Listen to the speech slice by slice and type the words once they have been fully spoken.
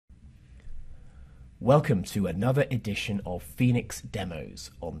Welcome to another edition of Phoenix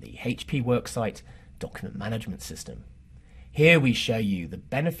Demos on the HP Worksite document management system. Here we show you the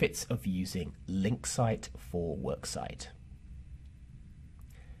benefits of using LinkSite for Worksite.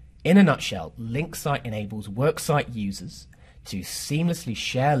 In a nutshell, LinkSite enables Worksite users to seamlessly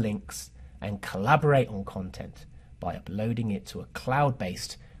share links and collaborate on content by uploading it to a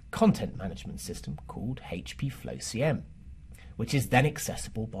cloud-based content management system called HP FlowCM, which is then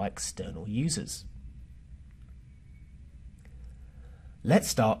accessible by external users. Let's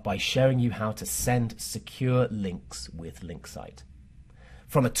start by showing you how to send secure links with LinkSite.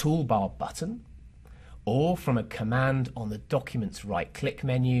 From a toolbar button or from a command on the document's right-click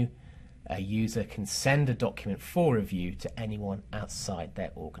menu, a user can send a document for review to anyone outside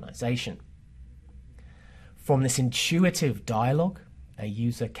their organization. From this intuitive dialog, a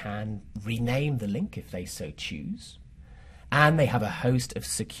user can rename the link if they so choose, and they have a host of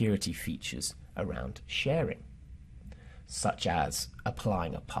security features around sharing, such as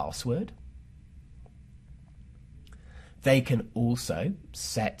applying a password. They can also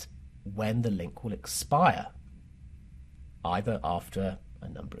set when the link will expire, either after a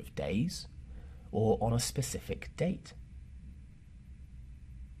number of days or on a specific date.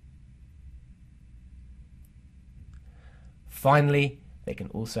 Finally, they can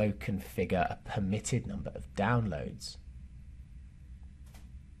also configure a permitted number of downloads.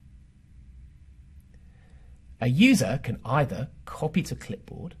 A user can either copy to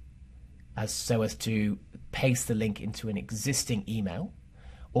clipboard so as to paste the link into an existing email,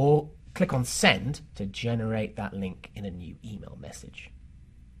 or click on send to generate that link in a new email message.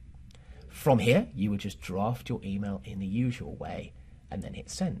 From here, you would just draft your email in the usual way and then hit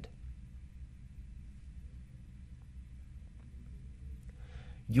send.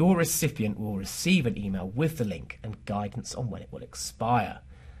 Your recipient will receive an email with the link and guidance on when it will expire.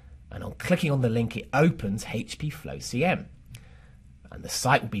 And on clicking on the link, it opens HP FlowCM. And the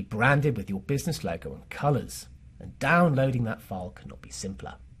site will be branded with your business logo and colors. And downloading that file cannot be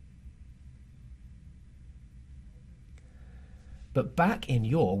simpler. But back in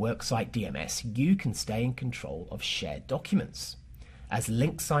your Worksite DMS, you can stay in control of shared documents, as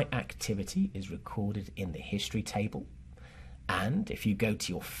LinkSite activity is recorded in the history table. And if you go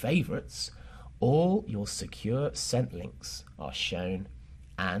to your favorites, all your secure sent links are shown.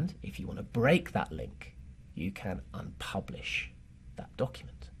 And if you want to break that link, you can unpublish that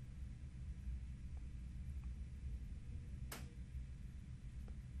document.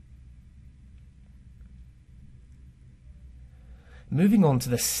 Moving on to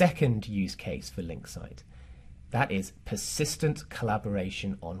the second use case for LinkSite, that is persistent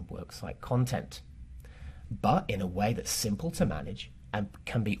collaboration on Worksite content, but in a way that's simple to manage and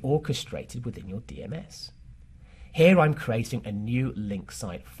can be orchestrated within your DMS. Here I'm creating a new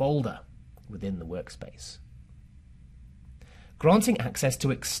LinkSite folder within the workspace. Granting access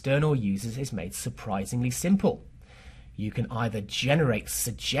to external users is made surprisingly simple. You can either generate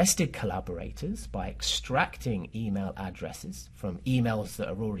suggested collaborators by extracting email addresses from emails that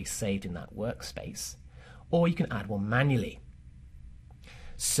are already saved in that workspace, or you can add one manually.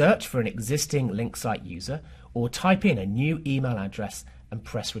 Search for an existing LinkSite user or type in a new email address and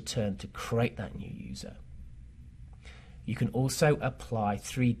press return to create that new user. You can also apply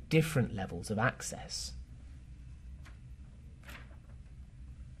 3 different levels of access.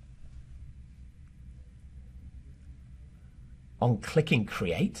 On clicking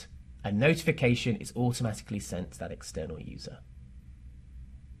Create, a notification is automatically sent to that external user.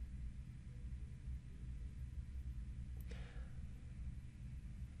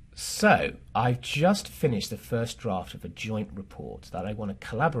 So, I've just finished the first draft of a joint report that I want to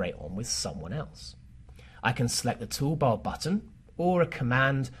collaborate on with someone else. I can select the toolbar button or a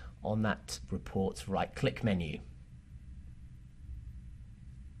command on that report's right-click menu.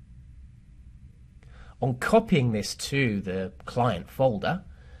 On copying this to the client folder,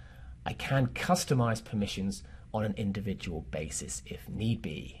 I can customize permissions on an individual basis if need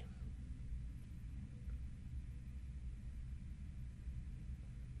be.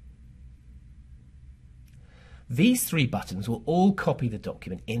 These 3 buttons will all copy the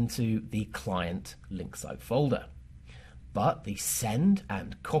document into the client LinkSite folder, but the send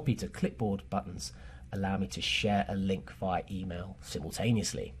and copy to clipboard buttons allow me to share a link via email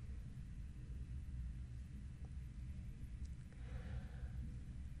simultaneously.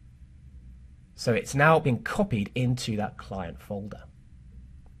 So it's now been copied into that client folder.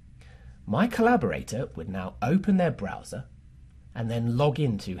 My collaborator would now open their browser and then log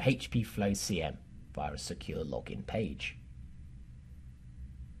into HP FlowCM via a secure login page.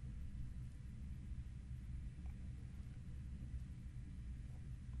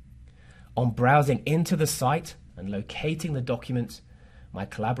 On browsing into the site and locating the document, my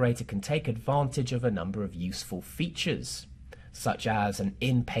collaborator can take advantage of a number of useful features, such as an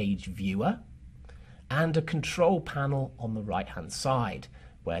in-page viewer and a control panel on the right-hand side,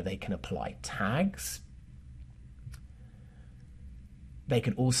 where they can apply tags. They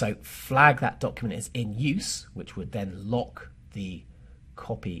can also flag that document as in use, which would then lock the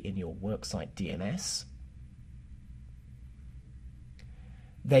copy in your worksite DNS.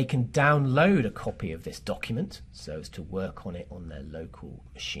 They can download a copy of this document so as to work on it on their local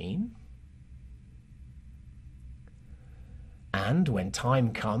machine. And when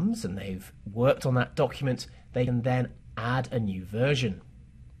time comes and they've worked on that document, they can then add a new version.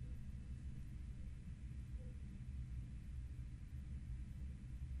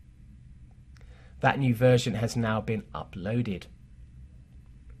 That new version has now been uploaded.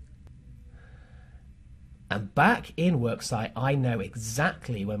 And back in Worksite, I know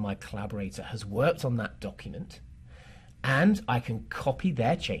exactly when my collaborator has worked on that document, and I can copy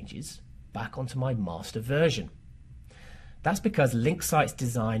their changes back onto my master version. That's because LinkSite's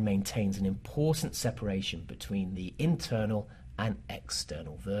design maintains an important separation between the internal and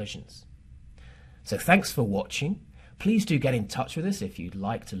external versions. So thanks for watching. Please do get in touch with us if you'd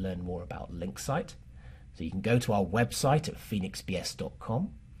like to learn more about LinkSite. So you can go to our website at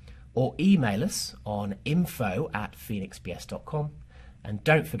phoenixbs.com or email us on info@phoenixbs.com, and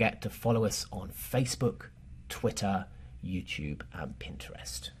don't forget to follow us on Facebook, Twitter, YouTube and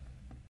Pinterest.